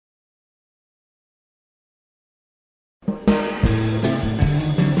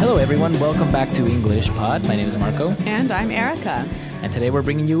Hello everyone, welcome back to English Pod. My name is Marco. And I'm Erica. And today we're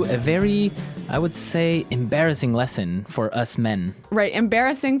bringing you a very, I would say, embarrassing lesson for us men. Right,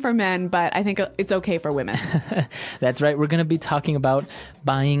 embarrassing for men, but I think it's okay for women. That's right, we're going to be talking about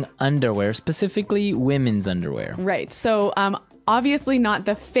buying underwear, specifically women's underwear. Right, so obviously not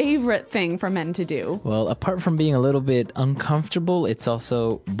the favorite thing for men to do. Well, apart from being a little bit uncomfortable, it's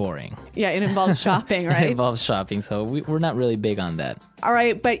also boring. Yeah, it involves shopping, right? It involves shopping, so we're not really big on that. All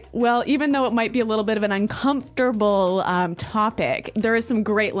right, but, well, even though it might be a little bit of an uncomfortable topic, there is some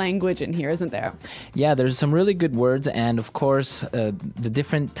great language in here, isn't there? Yeah, there's some really good words, and of course, the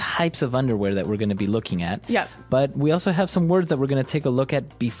different types of underwear that we're going to be looking at. Yep. But we also have some words that we're going to take a look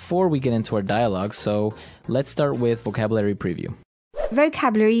at before we get into our dialogue, so let's start with vocabulary preview.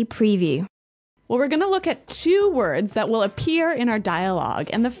 Vocabulary preview. Well, we're going to look at two words that will appear in our dialogue,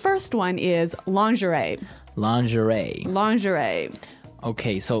 and the first one is lingerie. Lingerie. Lingerie.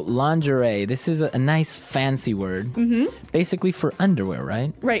 Okay, so lingerie, this is a nice fancy word. Mm-hmm. Basically for underwear,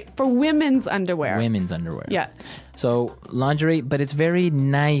 right? Right, for women's underwear. Women's underwear. Yeah. So lingerie, but it's very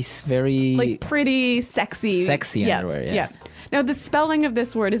nice, very... Like pretty sexy. Sexy underwear, yeah. Now, the spelling of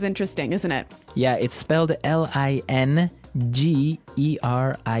this word is interesting, isn't it? Yeah, it's spelled Lingerie.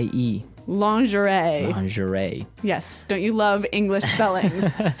 Lingerie. Lingerie. Yes. Don't you love English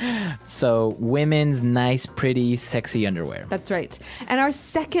spellings? So, women's nice, pretty, sexy underwear. That's right. And our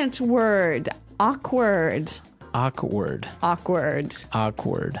second word, awkward. Awkward. Awkward.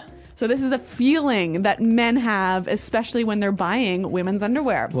 Awkward. So this is a feeling that men have, especially when they're buying women's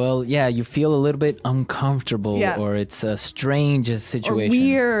underwear. Well, yeah, you feel a little bit uncomfortable, Yeah. or it's a strange Or situation.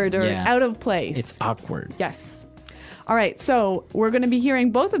 weird or Yeah. out of place. It's awkward. Yes. All right, so we're going to be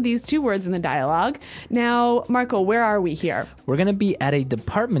hearing both of these two words in the dialogue. Now, Marco, where are we here? We're going to be at a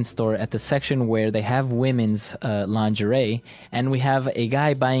department store at the section where they have women's lingerie, and we have a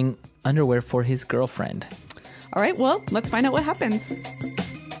guy buying underwear for his girlfriend. All right, well, let's find out what happens.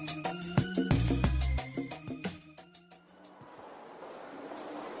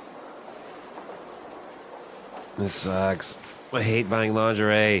 This sucks. I hate buying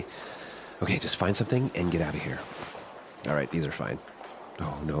lingerie. Okay, just find something and get out of here. All right, these are fine.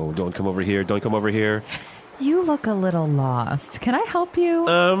 Oh, no, don't come over here. Don't come over here. You look a little lost. Can I help you?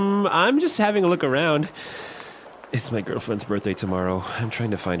 I'm just having a look around. It's my girlfriend's birthday tomorrow. I'm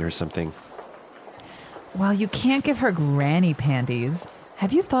trying to find her something. Well, you can't give her granny panties.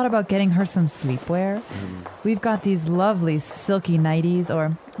 Have you thought about getting her some sleepwear? We've got these lovely silky nighties,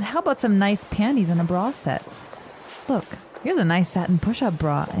 or how about some nice panties and a bra set? Look, here's a nice satin push-up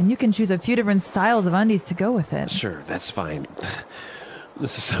bra, and you can choose a few different styles of undies to go with it. Sure, that's fine.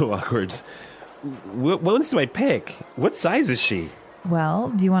 This is so awkward. What ones do I pick? What size is she? Well,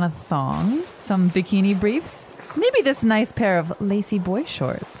 do you want a thong? Some bikini briefs? Maybe this nice pair of lacy boy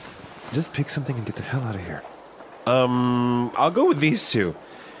shorts. Just pick something and get the hell out of here. I'll go with these two.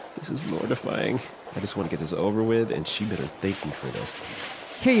 This is mortifying. I just want to get this over with, and she better thank me for this.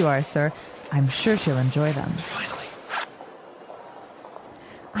 Here you are, sir. I'm sure she'll enjoy them. Finally.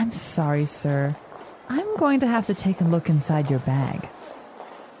 I'm sorry, sir. I'm going to have to take a look inside your bag.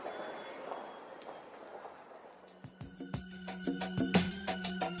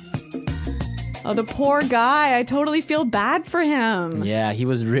 Oh, the poor guy. I totally feel bad for him. Yeah, he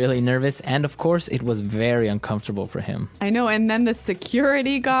was really nervous, and of course, it was very uncomfortable for him. I know, and then the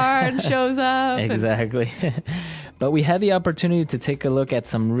security guard shows up. Exactly. But we had the opportunity to take a look at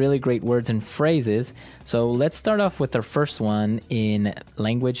some really great words and phrases. So let's start off with our first one in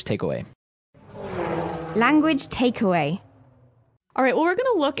language takeaway. Language takeaway. All right, well, we're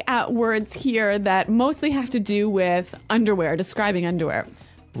going to look at words here that mostly have to do with underwear, describing underwear.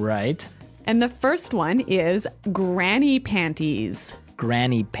 Right. And the first one is granny panties.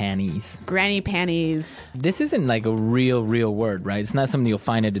 Granny panties. Granny panties. This isn't like a real word, right? It's not something you'll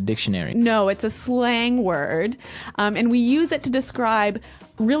find at a dictionary. No, it's a slang word. And we use it to describe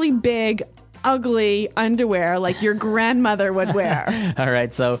really big, ugly underwear like your grandmother would wear. All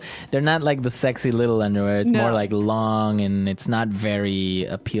right, so they're not like the sexy little underwear. It's No. more like long, and it's not very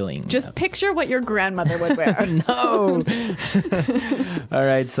appealing. Just picture what your grandmother would wear. No! All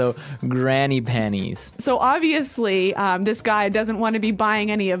right, so granny panties. So obviously, this guy doesn't want to be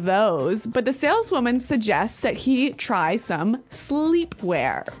buying any of those, but the saleswoman suggests that he try some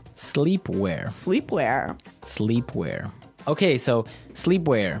sleepwear. Sleepwear. Sleepwear. Sleepwear. Okay, so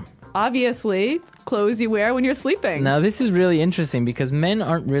sleepwear. Obviously, clothes you wear when you're sleeping. Now, this is really interesting because men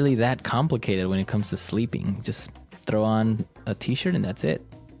aren't really that complicated when it comes to sleeping. Just throw on a t-shirt and that's it.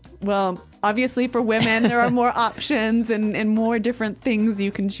 Well, Obviously, for women, there are more options and more different things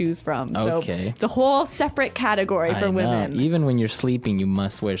you can choose from. So Okay. it's a whole separate category for I know. women. Even when you're sleeping, you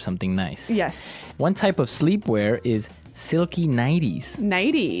must wear something nice. Yes. One type of sleepwear is silky nighties.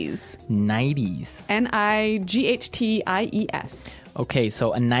 Nighties. Nighties. Nighties. Okay,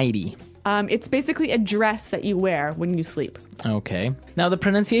 so a nightie. It's basically a dress that you wear when you sleep. Okay. Now the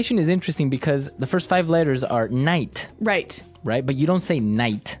pronunciation is interesting because the first 5 letters are night, Right. right? But you don't say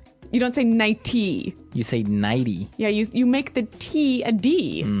night. You don't say nighty. You say nighty. Yeah, you make the T a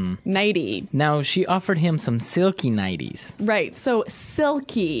D. Nighty. Now she offered him some silky nighties. Right. So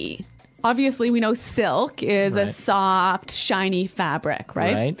silky. Obviously, we know silk is a Right. soft, shiny fabric,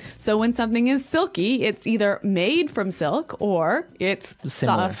 right? Right. So when something is silky, it's either made from silk or it's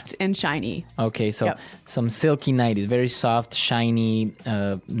Similar. soft and shiny. Okay, so Yep. some silky nighties, very soft, shiny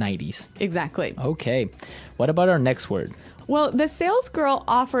nighties. Exactly. Okay. What about our next word? Well, the sales girl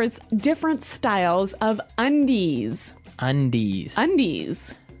offers different styles of undies. Undies.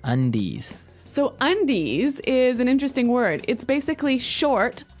 Undies. Undies. So undies is an interesting word. It's basically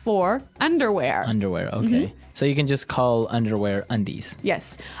short for underwear. Underwear. Okay. So you can just call underwear undies.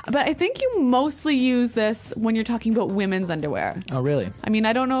 Yes. But I think you mostly use this when you're talking about women's underwear. Oh, really? I mean,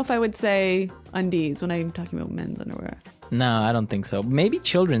 I don't know if I would say undies when I'm talking about men's underwear. No, I don't think so. Maybe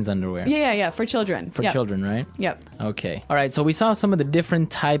children's underwear. Yeah, for children. For Yep. children, right? Yep. Okay. All right. So we saw some of the different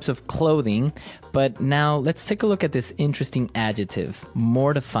types of clothing, but now let's take a look at this interesting adjective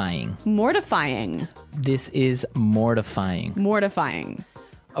mortifying. Mortifying. This is mortifying. Mortifying.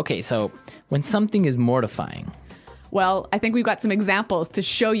 Okay. So when something is mortifying, Well, I think we've got some examples to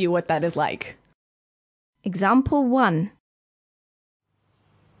show you what that is like. Example 1.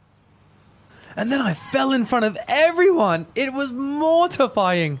 And then I fell in front of everyone. It was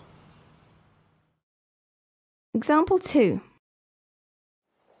mortifying. Example 2.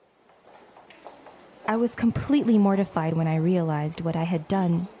 I was completely mortified when I realized what I had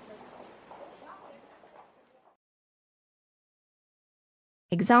done.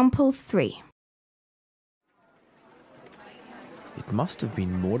 Example 3. It must have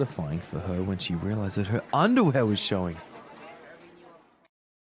been mortifying for her when she realized that her underwear was showing.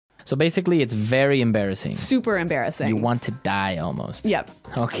 so basically it's very embarrassing. Super embarrassing. You want to die almost. Yep.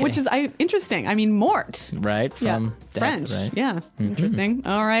 Okay. Which is interesting. I mean, mort. Right? Yeah. From death, French. right? Yeah. Interesting.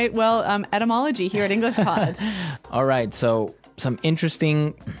 All right. Well, etymology here at English Pod. All right, so some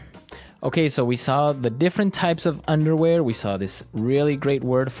interesting. Okay, so we saw the different types of underwear. We saw this really great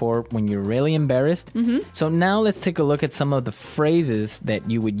word for when you're really embarrassed. So now let's take a look at some of the phrases that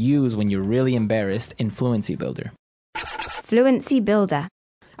you would use when you're really embarrassed in Fluency Builder. Fluency Builder.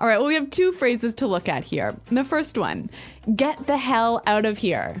 All right. Well, we have 2 phrases to look at here. The first one, get the hell out of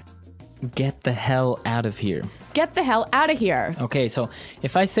here. Get the hell out of here. Get the hell out of here. Okay, so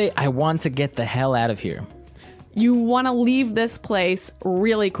if I say I want to get the hell out of here, You want to leave this place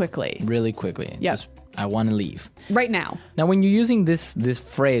really quickly. really quickly. Yep. Just, I want to leave. Right now. Now, when you're using this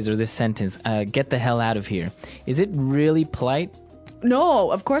phrase or this sentence, get the hell out of here, is it really polite? No,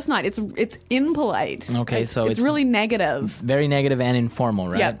 of course not. It's impolite. Okay, so it's it's really negative. Very negative and informal,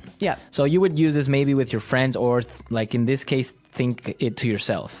 right? Yep, yep. So you would use this maybe with your friends or, like in this case, think it to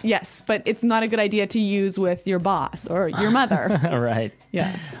yourself. Yes, but it's not a good idea to use with your boss or your mother. All right.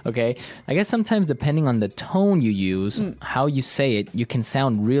 Yeah. Okay. I guess sometimes depending on the tone you use, how you say it, you can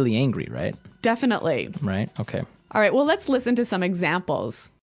sound really angry, right? Definitely. Right? Okay. All right, well, let's listen to some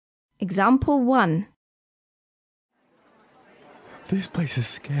examples. Example 1. This place is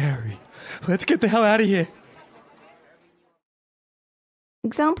scary. Let's get the hell out of here.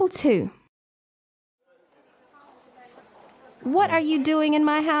 Example 2. What are you doing in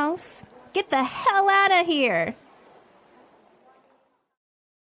my house? Get the hell out of here.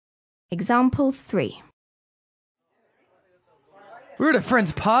 Example 3. We were at a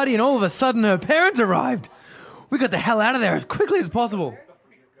friend's party and all of a sudden her parents arrived. We got the hell out of there as quickly as possible.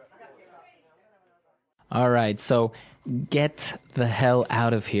 All right. So get the hell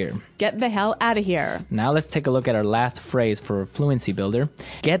out of here. Get the hell out of here. Now let's take a look at our last phrase for Fluency Builder.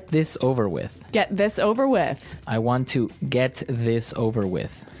 Get this over with. Get this over with. I want to get this over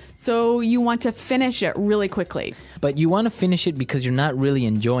with. So you want to finish it really quickly. But you want to finish it because you're not really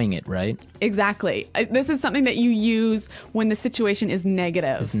enjoying it, right? Exactly. This is something that you use when the situation is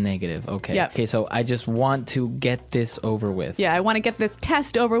negative. It's negative. Okay. Yep. Okay, so I just want to get this over with. Yeah, I want to get this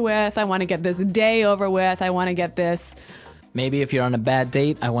test over with. I want to get this day over with. I want to get this. Maybe if you're on a bad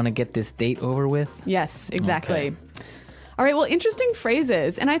date, I want to get this date over with. Yes, exactly. Okay. All right, well, interesting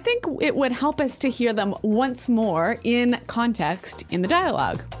phrases. And I think it would help us to hear them once more in context in the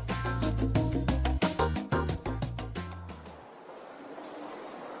dialogue.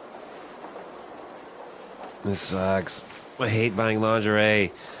 This sucks. I hate buying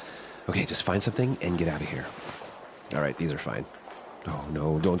lingerie. Okay, just find something and get out of here. All right, these are fine. Oh,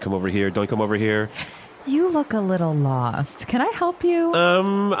 no, don't come over here. Don't come over here. You look a little lost. Can I help you?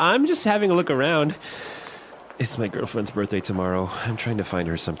 I'm just having a look around. It's my girlfriend's birthday tomorrow. I'm trying to find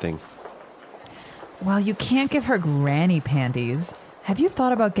her something. Well, you can't give her granny panties. Have you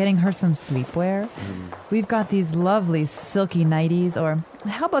thought about getting her some sleepwear? We've got these lovely silky nighties, or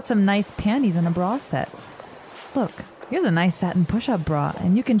how about some nice panties and a bra set? Look, here's a nice satin push-up bra,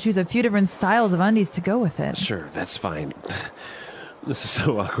 and you can choose a few different styles of undies to go with it. Sure, that's fine. This is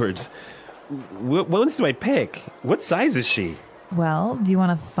so awkward. What ones do I pick? What size is she? Well, do you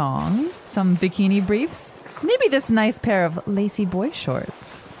want a thong? Some bikini briefs? Maybe this nice pair of lacy boy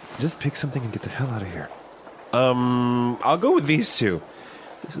shorts. Just pick something and get the hell out of here. I'll go with these two.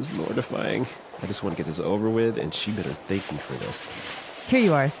 This is mortifying. I just want to get this over with, and she better thank me for this. Here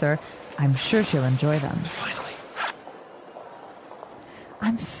you are, sir. I'm sure she'll enjoy them. Finally.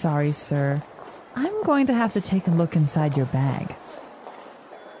 I'm sorry, sir. I'm going to have to take a look inside your bag.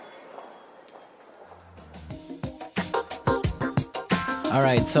 All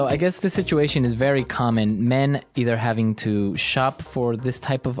right, so I guess this situation is very common. Men either having to shop for this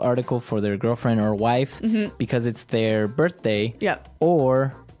type of article for their girlfriend or wife because it's their birthday. Yep.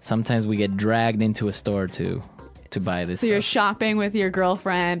 Or sometimes we get dragged into a store to buy this So you're stuff. shopping with your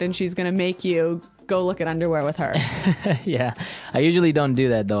girlfriend and she's going to make you go look at underwear with her. Yeah, I usually don't do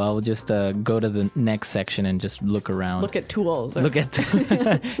that though. I'll just go to the next section and just look around. Look at tools. Look at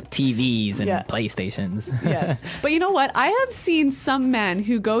TVs and Yeah. PlayStations. Yes. But you know what? I have seen some men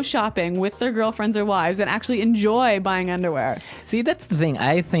who go shopping with their girlfriends or wives and actually enjoy buying underwear. See, that's the thing.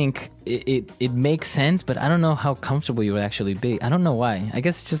 I think it makes sense, but I don't know how comfortable you would actually be. I don't know why. I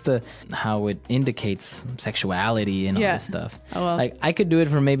guess it's just how it indicates sexuality and all Yeah. this stuff. Oh, well. Like, I could do it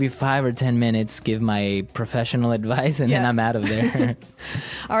for maybe 5 or 10 minutes, give my professional advice, and then Yeah. I'm out of there.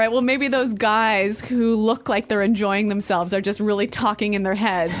 All right. Well, maybe those guys who look like they're enjoying themselves are just really talking in their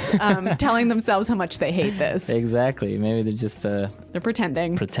heads, telling themselves how much they hate this. Exactly. Maybe they're just They're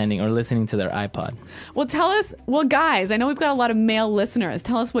pretending. pretending or listening to their iPod. Well, tell us, guys, I know we've got a lot of male listeners.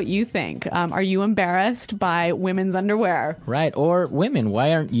 Tell us what you think. Are you embarrassed by women's underwear? Right. Or women,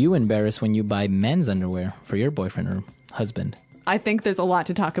 why aren't you embarrassed when you buy men's underwear for your boyfriend or husband? I think there's a lot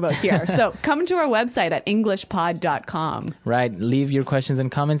to talk about here. So come to our website at englishpod.com. Right. Leave your questions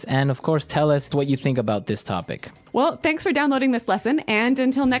and comments. And of course, tell us what you think about this topic. Well, thanks for downloading this lesson. And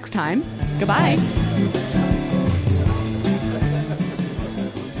until next time, goodbye.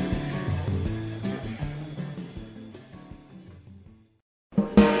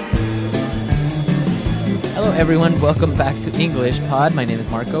 Hello, everyone. Welcome back to English Pod. My name is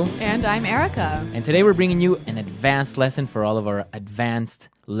Marco. And I'm Erica. And today we're bringing you an advanced lesson for all of our advanced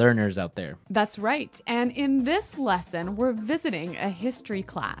learners out there. That's right. And in this lesson, we're visiting a history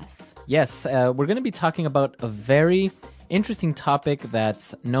class. Yes, we're going to be talking about a very interesting topic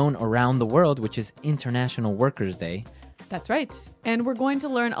that's known around the world, which is International Workers' Day. That's right. And we're going to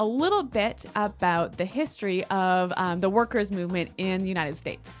learn a little bit about the history of the workers' movement in the United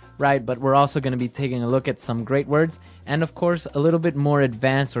States. Right, but we're also going to be taking a look at some great words and, of course, a little bit more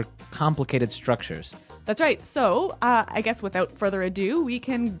advanced or complicated structures. That's right. So I guess without further ado, we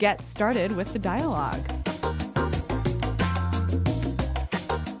can get started with the dialogue.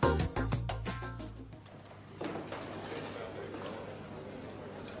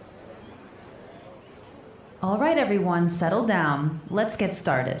 All right, everyone, settle down. Let's get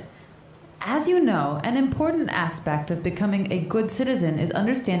started. As you know, an important aspect of becoming a good citizen is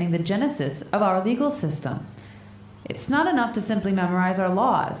understanding the genesis of our legal system. It's not enough to simply memorize our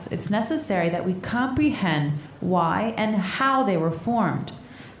laws. It's necessary that we comprehend why and how they were formed.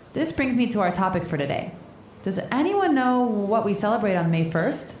 This brings me to our topic for today. Does anyone know what we celebrate on May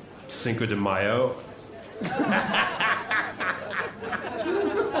 1st? Cinco de Mayo.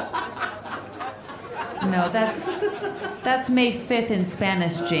 No, that's May 5th in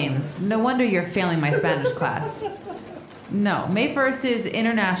Spanish, James. No wonder you're failing my Spanish class. No, May 1st is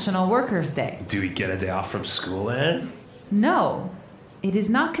International Workers' Day. Do we get a day off from school then? No, it is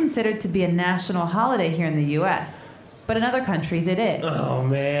not considered to be a national holiday here in the U.S., but in other countries it is. Oh,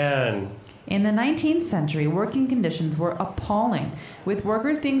 man. In the 19th century, working conditions were appalling, with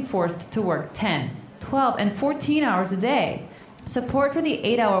workers being forced to work 10, 12, and 14 hours a day. Support for the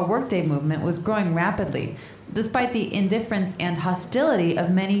 8-hour workday movement was growing rapidly, despite the indifference and hostility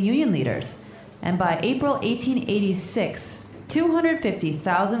of many union leaders. And by April 1886,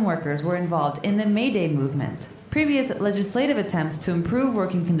 250,000 workers were involved in the May Day movement. Previous legislative attempts to improve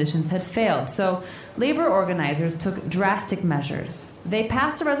working conditions had failed, so labor organizers took drastic measures. They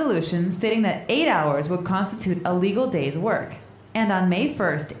passed a resolution stating that 8 hours would constitute a legal day's work. And on May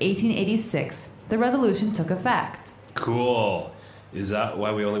 1st, 1886, the resolution took effect. Cool. Is that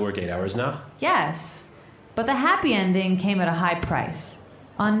why we only work 8 hours now? Yes, but the happy ending came at a high price.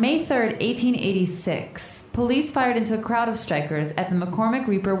 On May 3rd, 1886, police fired into a crowd of strikers at the McCormick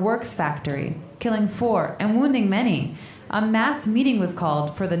Reaper Works factory, killing 4 and wounding many. A mass meeting was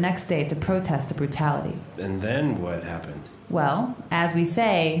called for the next day to protest the brutality. And then what happened? Well, as we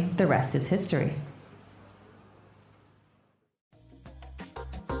say, the rest is history.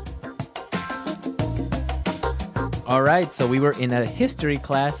 All right, so we were in a history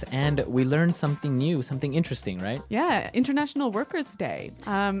class and we learned something new, something interesting, right? Yeah, International Workers' Day.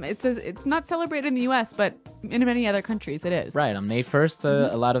 It says it's not celebrated in the U.S., but in many other countries it is. Right, on May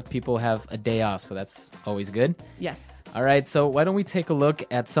 1st, a lot of people have a day off, so that's always good. Yes. All right, so why don't we take a look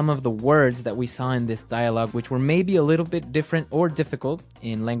at some of the words that we saw in this dialogue, which were maybe a little bit different or difficult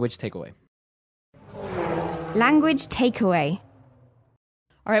in Language Takeaway. Language takeaway.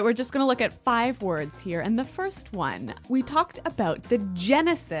 All right, we're just going to look at 5 words here. And the first one, we talked about the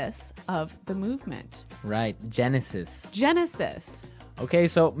genesis of the movement. Right, Genesis. Genesis. Okay,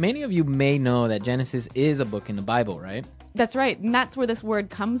 so many of you may know that Genesis is a book in the Bible, right? That's right. And that's where this word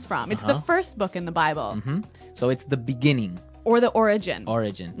comes from. It's the first book in the Bible. So it's the beginning, Or the origin.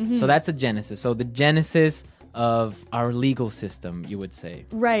 origin. So that's a Genesis. So the Genesis of our legal system, you would say.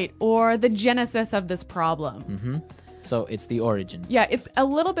 Right. Or the genesis of this problem. So it's the origin. Yeah, it's a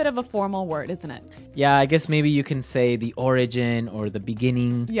little bit of a formal word, isn't it? Yeah, I guess maybe you can say the origin or the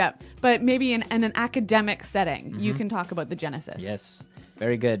beginning. Yeah, but maybe in an academic setting, you can talk about the genesis. Yes,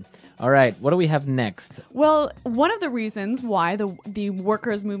 very good. All right, what do we have next? Well, one of the reasons why the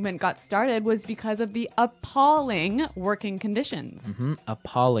workers' movement got started was because of the appalling working conditions.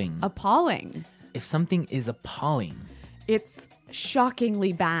 Appalling. Appalling. If something is appalling, It's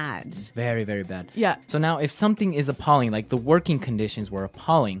shockingly bad. very, very bad. Yeah. So now if something is appalling, like the working conditions were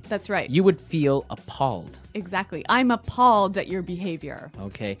appalling, That's right. you would feel appalled. Exactly. I'm appalled at your behavior.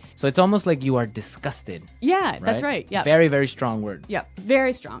 Okay, so it's almost like you are disgusted. Yeah, that's right. Yeah. Very, very strong word. Yeah,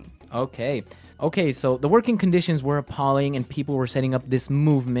 very strong. Okay. Okay, so the working conditions were appalling and people were setting up this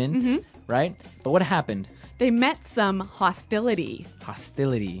movement, right? But what happened? They met some hostility.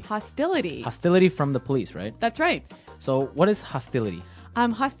 Hostility. Hostility. Hostility from the police, right? That's right. So what is hostility?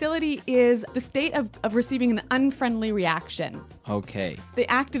 Hostility is the state of receiving an unfriendly reaction. Okay. They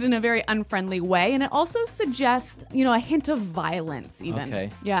acted in a very unfriendly way, and it also suggests, a hint of violence, even. Okay.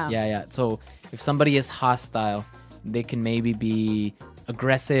 Yeah. Yeah. So if somebody is hostile, they can maybe be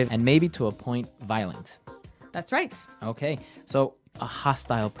aggressive and maybe to a point violent. That's right. Okay. So a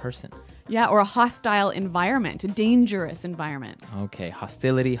hostile person. Yeah, or a hostile environment, a dangerous environment. Okay.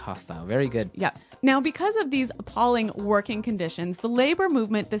 Hostility, hostile. Very good. Yeah. Now, because of these appalling working conditions, the labor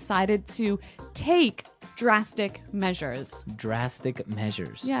movement decided to take drastic measures. Drastic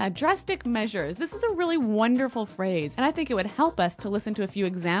measures. Yeah, drastic measures. This is a really wonderful phrase, and I think it would help us to listen to a few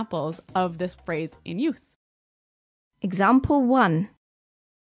examples of this phrase in use. Example 1.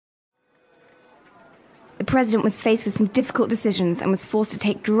 The president was faced with some difficult decisions and was forced to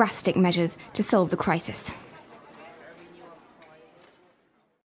take drastic measures to solve the crisis.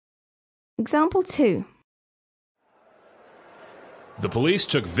 Example 2. The police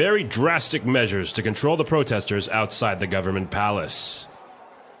took very drastic measures to control the protesters outside the government palace.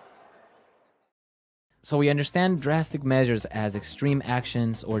 So we understand drastic measures as extreme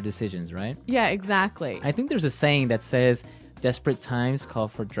actions or decisions, right? Yeah, exactly. I think there's a saying that says desperate times call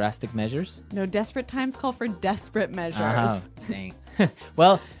for drastic measures. No, desperate times call for desperate measures. Oh, dang.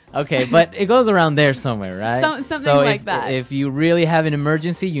 Well, okay, but it goes around there somewhere, right? Something so like if, that. If you really have an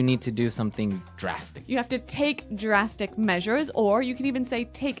emergency, you need to do something drastic. You have to take drastic measures, or you can even say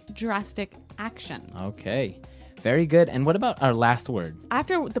take drastic action. Okay, very good. And what about our last word?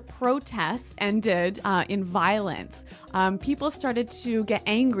 After the protests ended in violence, people started to get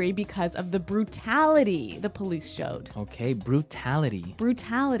angry because of the brutality the police showed. Okay, brutality.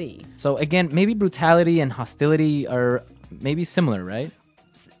 Brutality. So again, maybe brutality and hostility are maybe similar, right?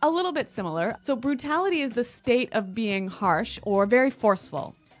 A little bit similar. So brutality is the state of being harsh or very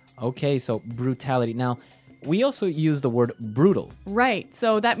forceful. Okay, so brutality. Now, we also use the word brutal. Right.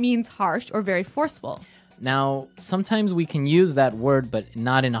 So that means harsh or very forceful. Now, sometimes we can use that word, but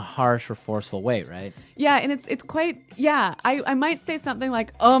not in a harsh or forceful way, right? Yeah, and it's quite, I might say something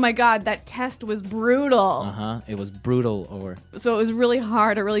like, oh my God, that test was brutal. It was brutal or... So it was really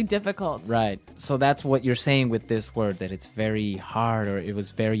hard or really difficult. Right. So that's what you're saying with this word, that it's very hard or it was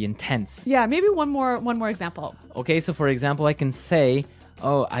very intense. Yeah, maybe one more example. Okay, so for example, I can say,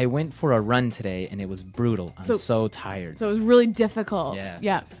 oh, I went for a run today and it was brutal. I'm so tired. So it was really difficult.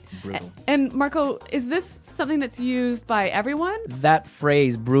 Yeah. Brutal. And Marco, is this something that's used by everyone? That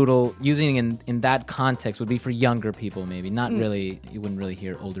phrase, brutal, using in that context would be for younger people maybe. Not really, you wouldn't really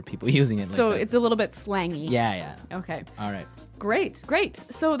hear older people using it like So that. it's a little bit slangy. Yeah. Okay. All right. Great.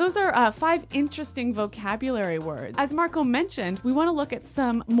 So those are 5 interesting vocabulary words. As Marco mentioned, we want to look at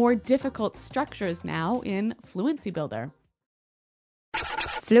some more difficult structures now in Fluency Builder.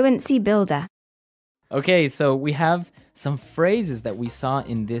 Fluency Builder. Okay, so we have some phrases that we saw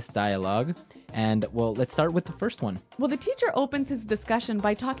in this dialogue. And, well, let's start with the first one. Well, the teacher opens his discussion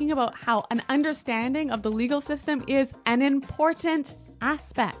by talking about how an understanding of the legal system is an important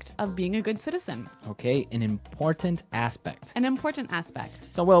aspect of being a good citizen. Okay, an important aspect. An important aspect.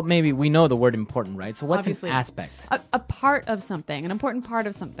 So, well, maybe we know the word important, right? So what's Obviously. an aspect? A part of something, an important part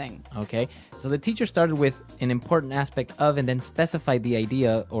of something. Okay, so the teacher started with an important aspect of and then specified the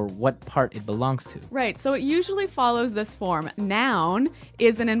idea or what part it belongs to. Right, so it usually follows this form. Noun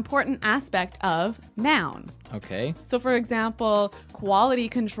is an important aspect of noun. Okay, So, for example, quality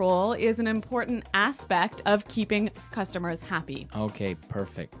control is an important aspect of keeping customers happy. okay,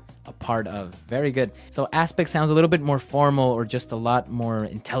 perfect. A part of. Very good. So aspect sounds a little bit more formal or just a lot more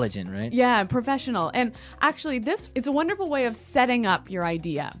intelligent, right? Yeah, professional. And actually, this is a wonderful way of setting up your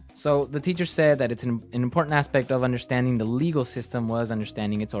idea. So the teacher said that it's an important aspect of understanding the legal system was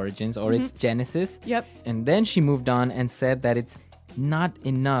understanding its origins or its genesis. Yep. And then she moved on and said that it's not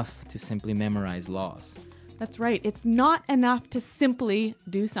enough to simply memorize laws. That's right. It's not enough to simply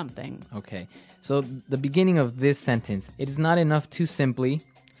do something. Okay. So the beginning of this sentence, it is not enough to simply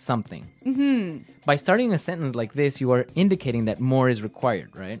something. By starting a sentence like this, you are indicating that more is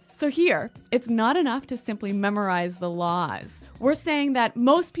required, right? So here, it's not enough to simply memorize the laws. We're saying that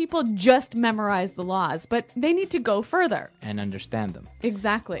most people just memorize the laws, but they need to go further. And understand them.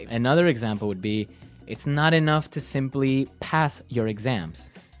 Exactly. Another example would be, it's not enough to simply pass your exams.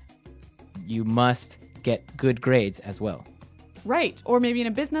 You must get good grades as well. Right. Or maybe in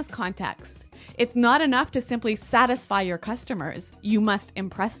a business context. It's not enough to simply satisfy your customers. You must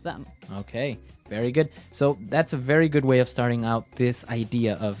impress them. Okay, very good. So that's a very good way of starting out this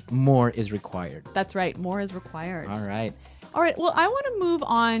idea of more is required. That's right. More is required. All right. All right. Well, I want to move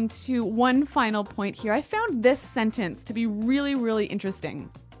on to one final point here. I found this sentence to be really, really interesting.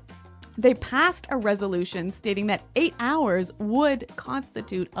 They passed a resolution stating that 8 hours would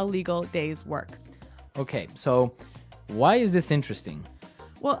constitute a legal day's work. Okay, so why is this interesting?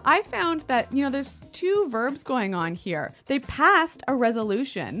 Well, I found that, there's 2 verbs going on here. They passed a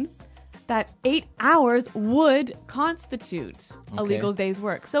resolution that 8 hours would constitute a Okay. legal day's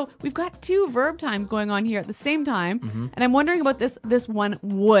work. So we've got 2 verb times going on here at the same time. And I'm wondering about this one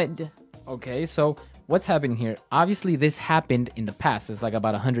would. Okay, so what's happening here? Obviously, this happened in the past. It's like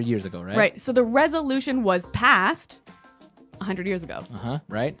about 100 years ago, right? Right. So the resolution was passed 100 years ago.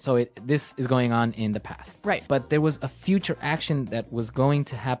 Right? So this is going on in the past. Right. But there was a future action that was going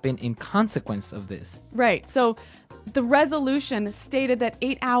to happen in consequence of this. Right. So the resolution stated that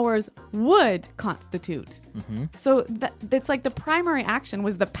 8 hours would constitute. So it's like the primary action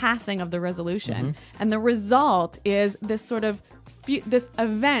was the passing of the resolution. And the result is this sort of this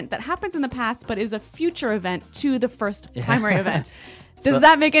event that happens in the past but is a future event to the first primary event. Does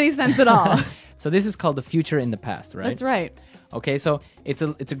that make any sense at all? So this is called the future in the past, right? That's right. Okay, so it's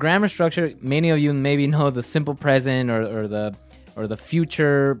a grammar structure. Many of you maybe know the simple present or the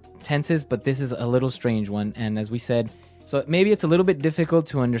future tenses, but this is a little strange one. And as we said, so maybe it's a little bit difficult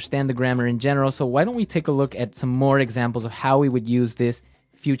to understand the grammar in general. So why don't we take a look at some more examples of how we would use this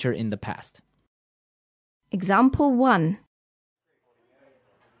future in the past? Example 1.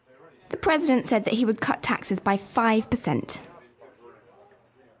 The president said that he would cut taxes by 5%.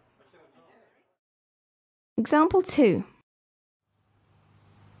 Example 2.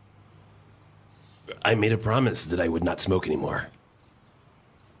 I made a promise that I would not smoke anymore.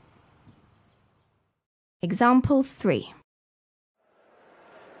 Example 3.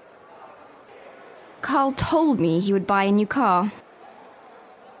 Carl told me he would buy a new car.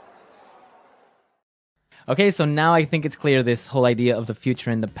 Okay, so now I think it's clear this whole idea of the future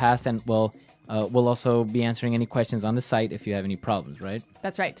in the past, and we'll also be answering any questions on the site if you have any problems, right?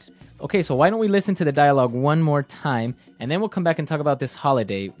 That's right. Okay, so why don't we listen to the dialogue one more time, and then we'll come back and talk about this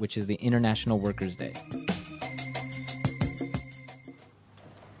holiday, which is the International Workers' Day.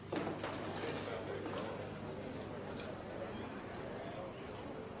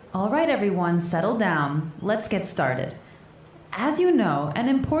 All right, everyone, settle down. Let's get started. As you know, an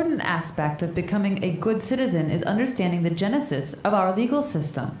important aspect of becoming a good citizen is understanding the genesis of our legal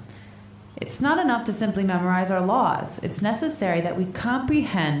system. It's not enough to simply memorize our laws. It's necessary that we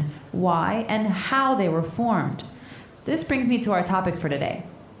comprehend why and how they were formed. This brings me to our topic for today.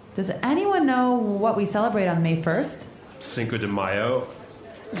 Does anyone know what we celebrate on May 1st? Cinco de Mayo.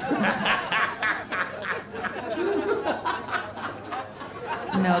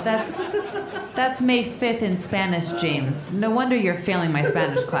 No, that's May 5th in Spanish, James. No wonder you're failing my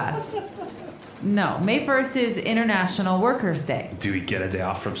Spanish class. No, May 1st is International Workers' Day. Do we get a day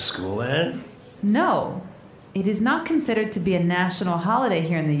off from school then? No, it is not considered to be a national holiday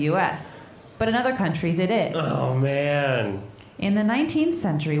here in the U.S., but in other countries it is. Oh, man. In the 19th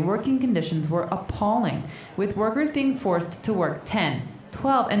century, working conditions were appalling, with workers being forced to work 10,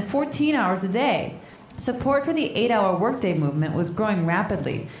 12, and 14 hours a day. Support for the 8-hour workday movement was growing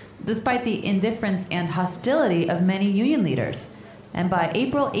rapidly, despite the indifference and hostility of many union leaders. And by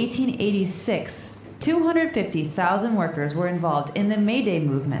April 1886, 250,000 workers were involved in the May Day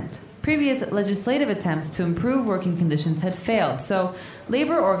movement. Previous legislative attempts to improve working conditions had failed, so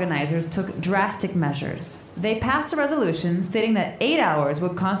labor organizers took drastic measures. They passed a resolution stating that 8 hours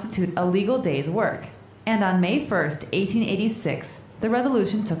would constitute a legal day's work. And on May 1st, 1886, the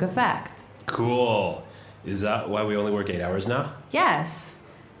resolution took effect. Cool. Is that why we only work 8 hours now? Yes,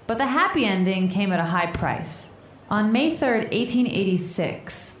 but the happy ending came at a high price. On May 3rd,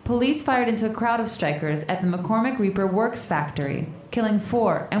 1886, police fired into a crowd of strikers at the McCormick Reaper Works factory, killing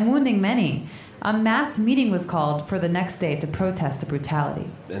 4 and wounding many. A mass meeting was called for the next day to protest the brutality.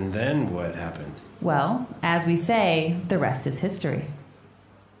 And then what happened? Well, as we say, the rest is history.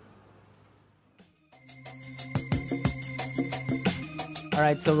 All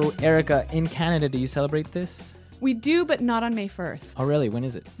right, so Erica, in Canada, do you celebrate this? We do, but not on May 1st. Oh, really? When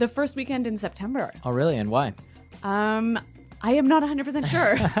is it? The first weekend in September. Oh, really? And why? I am not 100%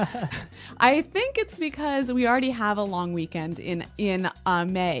 sure. I think it's because we already have a long weekend in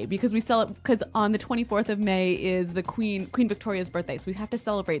May because because on the 24th of May is the Queen Victoria's birthday, so we have to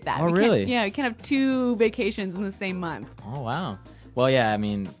celebrate that. Oh, we really? Yeah, we can't have 2 vacations in the same month. Oh, wow. Well, yeah, I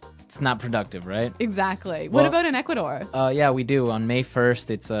mean, it's not productive, right? Exactly. Well, what about in Ecuador? Yeah, we do. On May 1st,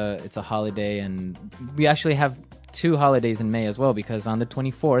 it's a holiday, and we actually have 2 holidays in May as well, because on the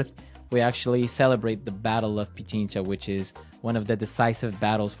 24th, we actually celebrate the Battle of Pichincha, which is one of the decisive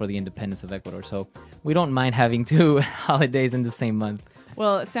battles for the independence of Ecuador. So we don't mind having 2 holidays in the same month.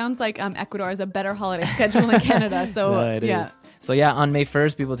 Well, it sounds like Ecuador has a better holiday schedule than Canada. So No, it is. So yeah, on May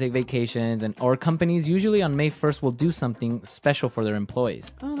 1st, people take vacations, or companies usually on May 1st will do something special for their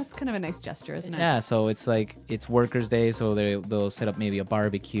employees. Oh, that's kind of a nice gesture, isn't it? Yeah, so it's like it's Workers' Day, so they'll set up maybe a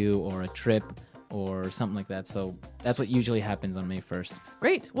barbecue or a trip or something like that. So that's what usually happens on May 1st.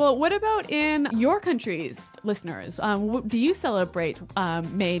 Great. Well, what about in your countries, listeners? Do you celebrate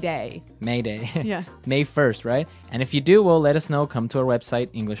May Day? May Day. Yeah. May 1st, right? And if you do, well, let us know. Come to our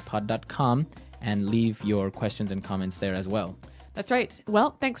website, englishpod.com, and leave your questions and comments there as well. That's right.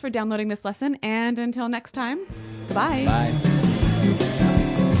 Well, thanks for downloading this lesson, and until next time, bye. Bye.